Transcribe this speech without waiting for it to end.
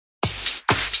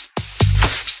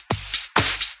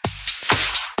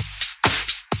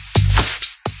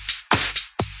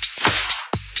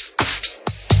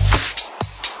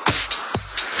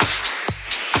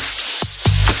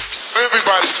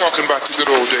talking about the good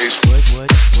old days.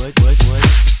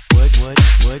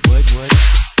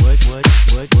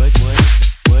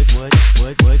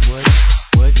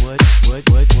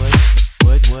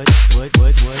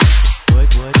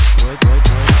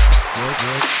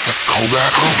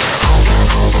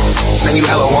 Then you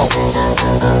hella won't.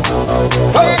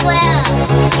 Well,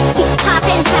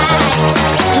 poppin' tags,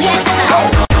 yeah.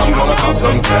 I'm gonna pop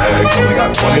some tags. Only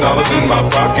got $20 in my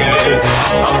pocket.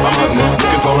 I'm hunting,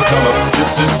 looking for a come up.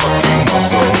 This is fucking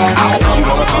awesome. I'm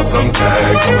gonna pop some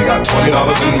tags. Only got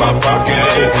 $20 in my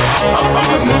pocket. I'm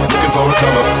hunting, looking for a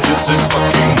come up. This is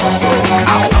fucking awesome.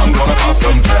 I'm gonna pop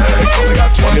some tags. Only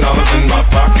got $20 in my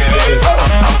pocket.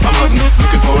 I'm hunting,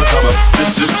 looking for a come up.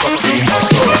 This is fucking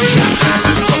awesome. This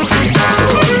is fucking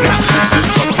awesome. This is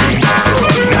fucking awesome.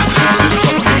 This is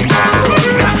fucking awesome.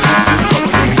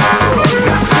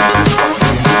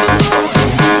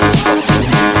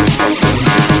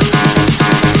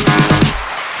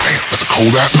 That's a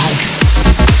cold ass honky.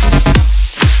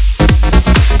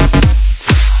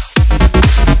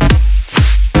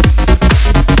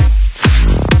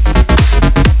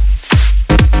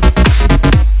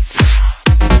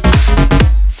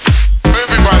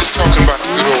 Everybody's talking about the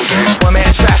good old days. One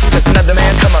man trash, that's another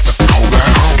man come up. That's a cold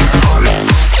ass honky.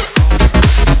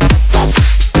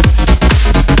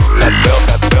 That belt,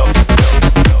 that belt, that belt,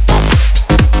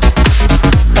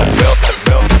 that belt, that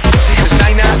belt. It's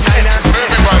 99, 99.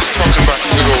 Everybody's talking about the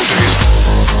good old days.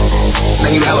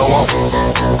 Then you hella won't.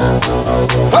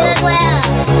 Well,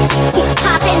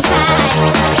 poppin' tags,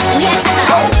 yeah.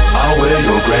 I'll wear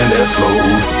your granddad's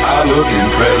clothes. I look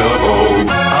incredible.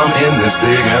 I'm in this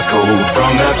big ass coat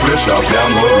from that thrift shop down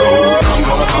the road. I'm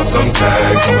gonna pop some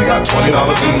tags. Only got $20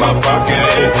 in my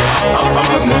pocket. I'm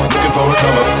hunting, looking for a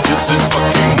come up. This is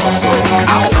fucking awesome.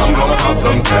 I'm gonna pop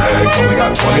some tags. Only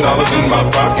got $20 in my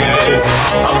pocket.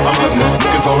 I'm hunting,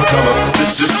 looking for a come up.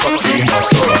 This is fucking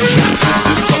awesome. This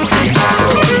is fucking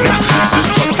awesome. This is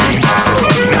fucking awesome.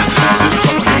 This is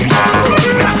fucking awesome.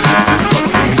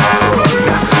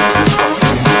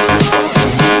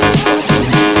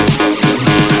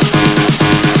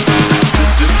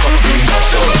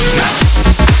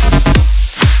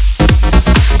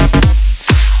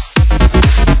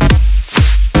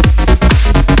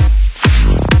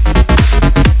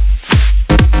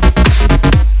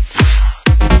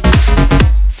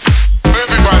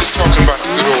 Everybody's talking about the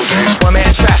good old days. One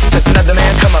man trash, that's another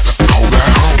man come up. Cold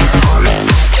ass honky.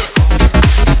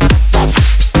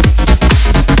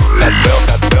 That belt,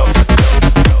 that belt, that belt,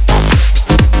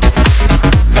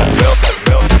 that belt, that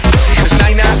belt. It's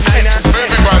 99, 99.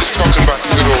 Everybody's talking about the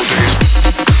good old days.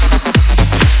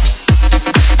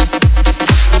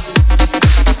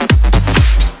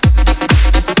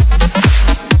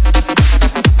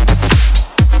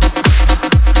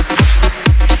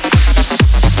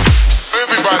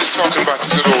 Everybody's talking about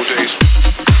the good old days.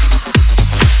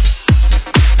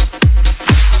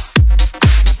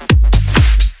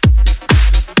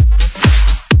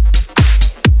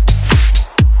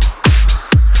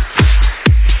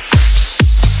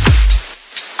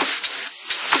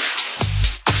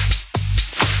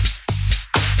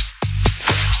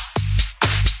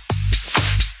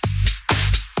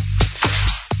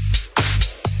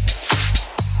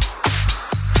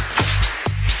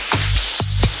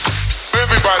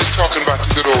 Everybody's talking about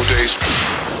the good old days.